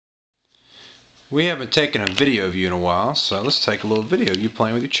We haven't taken a video of you in a while, so let's take a little video of you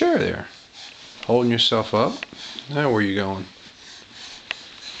playing with your chair there. Holding yourself up. Now where are you going?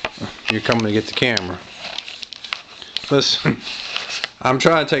 You're coming to get the camera. Listen, I'm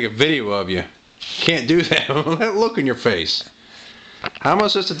trying to take a video of you. Can't do that. That look in your face. How am I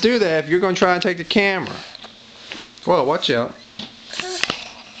supposed to do that if you're going to try and take the camera? Well, watch out.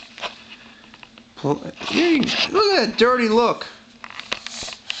 Look at that dirty look.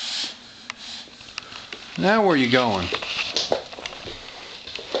 Now where are you going?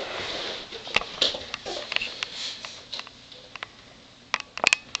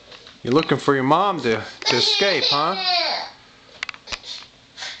 You're looking for your mom to escape, huh?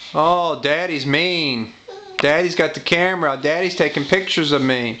 Oh, Daddy's mean. Daddy's got the camera out. Daddy's taking pictures of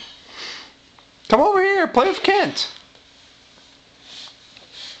me. Come over here, play with Kent.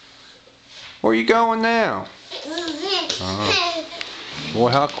 Where are you going now? Boy,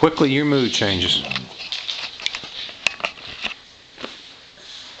 how quickly your mood changes.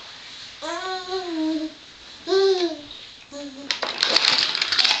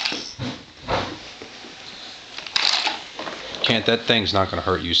 Kent, that thing's not going to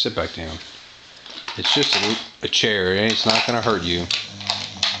hurt you. Sit back down. It's just a chair. It's not going to hurt you.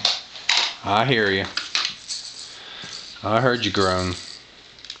 I hear you. I heard you groan.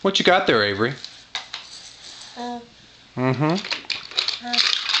 What you got there, Avery? You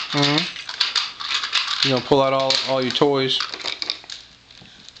gonna pull out all your toys?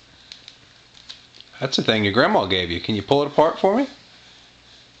 That's the thing your grandma gave you. Can you pull it apart for me?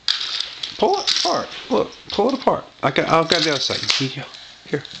 Pull it apart. Look, pull it apart. I'll grab the other side.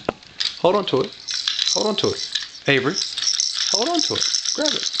 Here. Hold on to it. Hold on to it. Avery, hold on to it.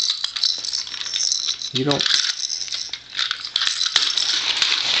 Grab it. You don't...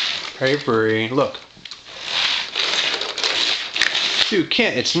 Avery, look. Dude,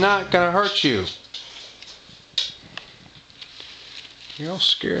 Kent, it's not gonna hurt you. You're all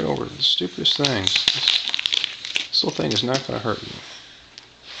scared over the stupidest things. This little thing is not gonna hurt you.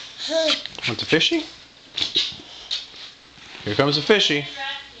 Want the fishy? Here comes the fishy.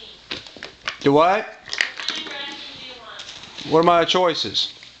 Do what? What are my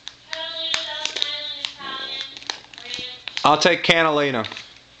choices? I'll take Cannellina.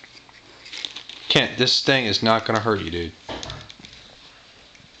 Kent, this thing is not going to hurt you, dude.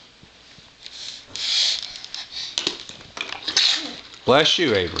 Bless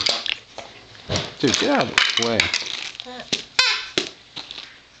you, Avery. Dude, get out of the way.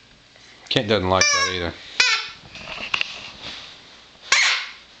 Kent doesn't like that either.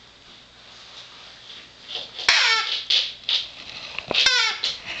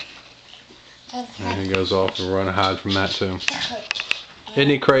 And he goes off and run and hide from that too. Isn't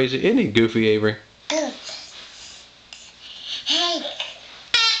he crazy? Isn't he goofy, Avery?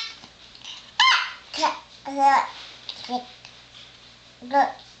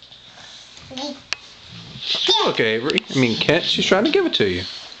 Look, Avery. I mean, Kent, she's trying to give it to you.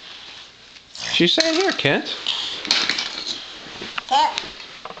 She's saying, here, Kent.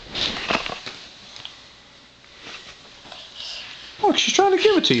 Look, she's trying to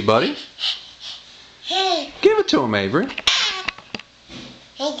give it to you, buddy. Give it to him, Avery.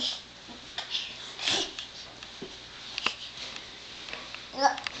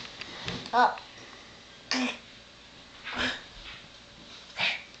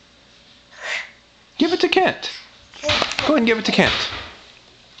 Give it to Kent. Go ahead and give it to Kent.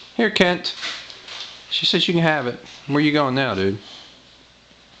 Here, Kent. She says you can have it. Where are you going now, dude?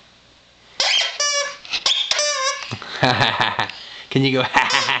 Can you go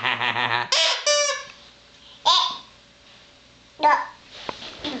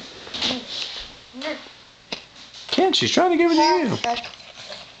Kent, she's trying to give it to you.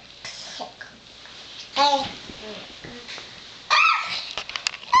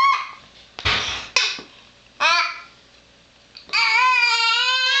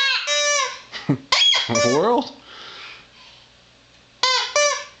 World?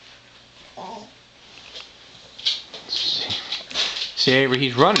 See, Avery,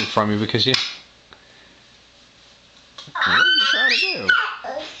 he's running from you because you... What are you trying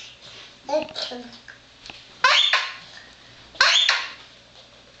to do?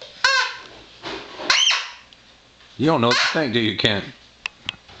 You don't know what to think, do you, Kent?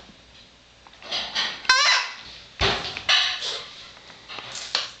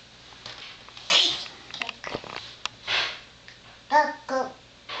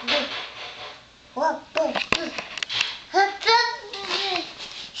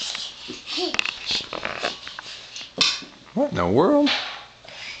 What in the world?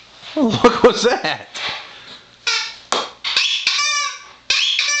 What was that?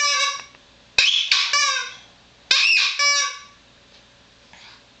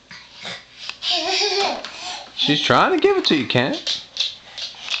 She's trying to give it to you, Kent.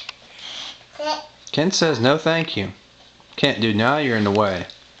 Kent says no thank you. Kent, dude, now you're in the way.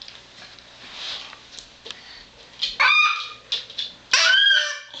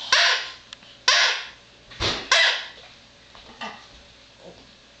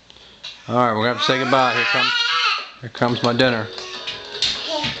 Alright, we're gonna have to say goodbye. Here comes my dinner.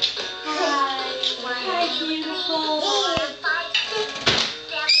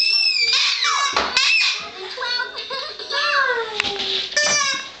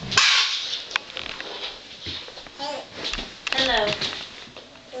 Hello.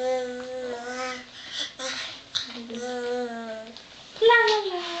 La la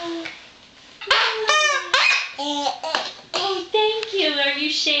la. Oh, thank you. Are you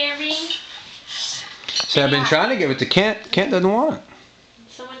sharing? See, I've been trying to give it to Kent. Kent doesn't want it.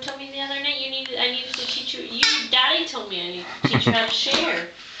 Someone told me the other night I needed to teach you. Daddy told me I need to teach you how to share.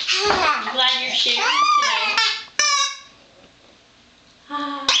 I'm glad you're sharing today.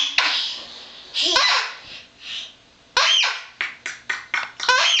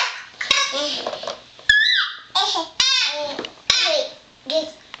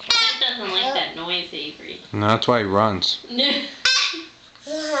 Kent doesn't like that noise, Avery. No, that's why he runs. Okay.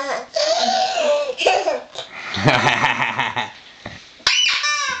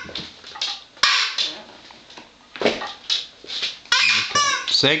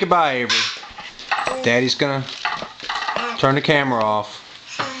 Say goodbye, Avery. Daddy's gonna turn the camera off.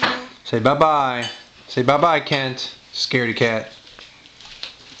 Say bye-bye. Say bye-bye, Kent. Scaredy cat.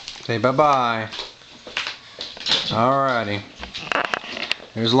 Say bye-bye. Alrighty.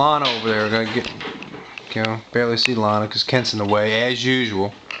 There's Lana over there. We're gonna barely see Lana because Kent's in the way, as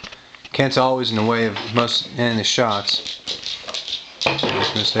usual. Kent's always in the way of most ending the shots.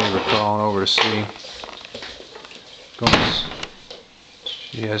 Just Miss Avery crawling over to see.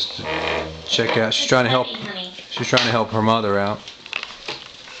 She has to check out. She's trying to help. She's trying to help her mother out.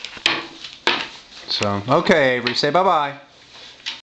 So, okay, Avery, say bye-bye.